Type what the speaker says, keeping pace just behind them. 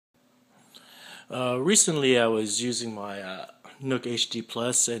Recently, I was using my Nook HD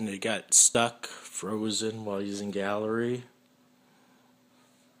Plus, and it got stuck, frozen while using Gallery.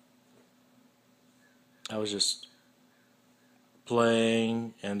 I was just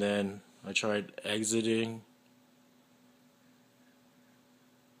playing, and then I tried exiting,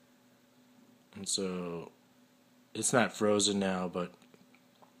 and so it's not frozen now. But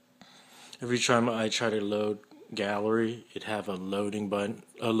every time I try to load Gallery, it have a loading button,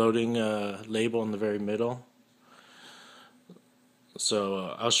 a loading label in the very middle.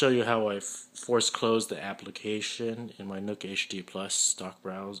 So I'll show you how I force close the application in my Nook HD Plus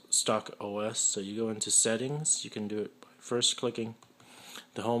stock OS. So you go into settings. You can do it by first clicking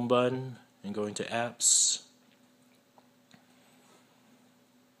the home button and going to apps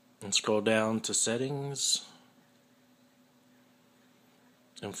and scroll down to settings.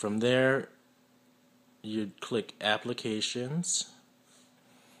 And from there you'd click applications,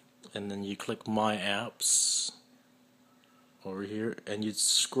 and then you click my apps over here, and you'd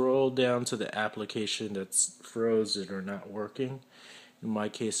scroll down to the application that's frozen or not working. In my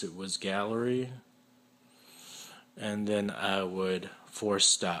case it was Gallery, and then I would force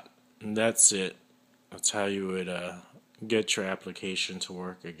stop, and that's it. That's how you would get your application to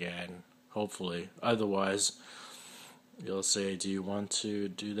work again, hopefully. Otherwise you'll say, do you want to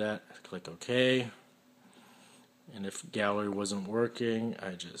do that? Click OK, and if Gallery wasn't working,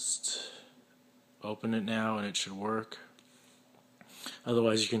 I just open it now and it should work.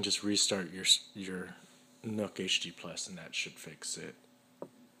 Otherwise, you can just restart your Nook HD Plus, and that should fix it.